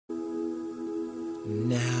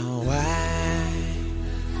Now I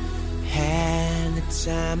had the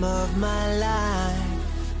time of my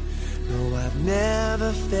life. No, I've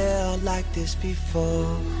never felt like this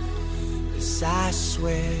before. 'Cause I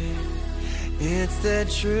swear it's the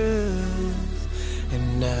truth,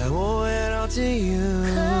 and I owe it all to you.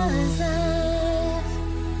 'Cause I've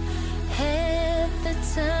had the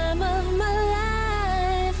time of my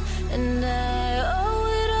life, and I owe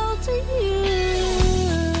it all to you.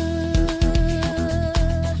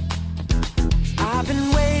 I've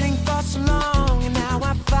been waiting for so long, and now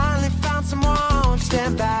I finally found someone to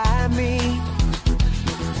stand by me.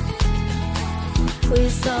 We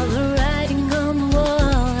saw the writing on the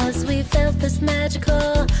wall as we felt this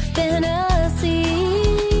magical fantasy.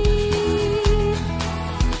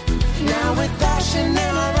 Now with passion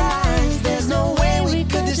in our eyes, there's no way we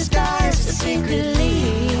could disguise it secretly.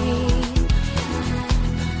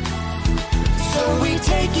 So we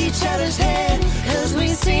take each other's hand, 'cause we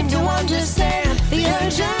seem to understand the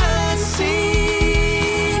urgency.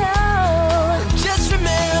 Oh, just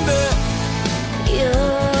remember,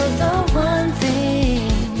 you're the one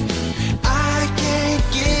thing I can't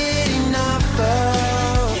get enough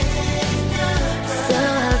of. So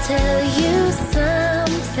I'll tell you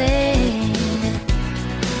something.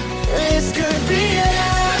 This could be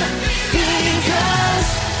love, because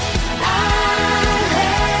I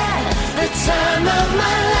had the time of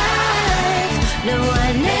my life. No, I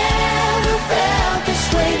never felt this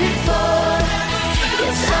way before.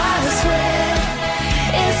 Yes, I swear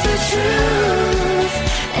it's the truth,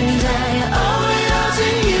 and I owe it all to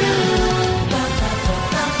you.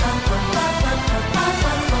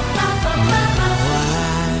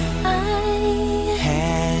 I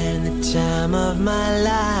had the time of my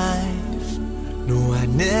life. No, I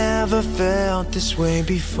never felt this way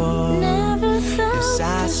before. Never felt Yes, I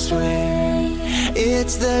this swear way.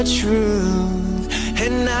 it's the truth,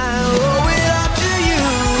 and I owe it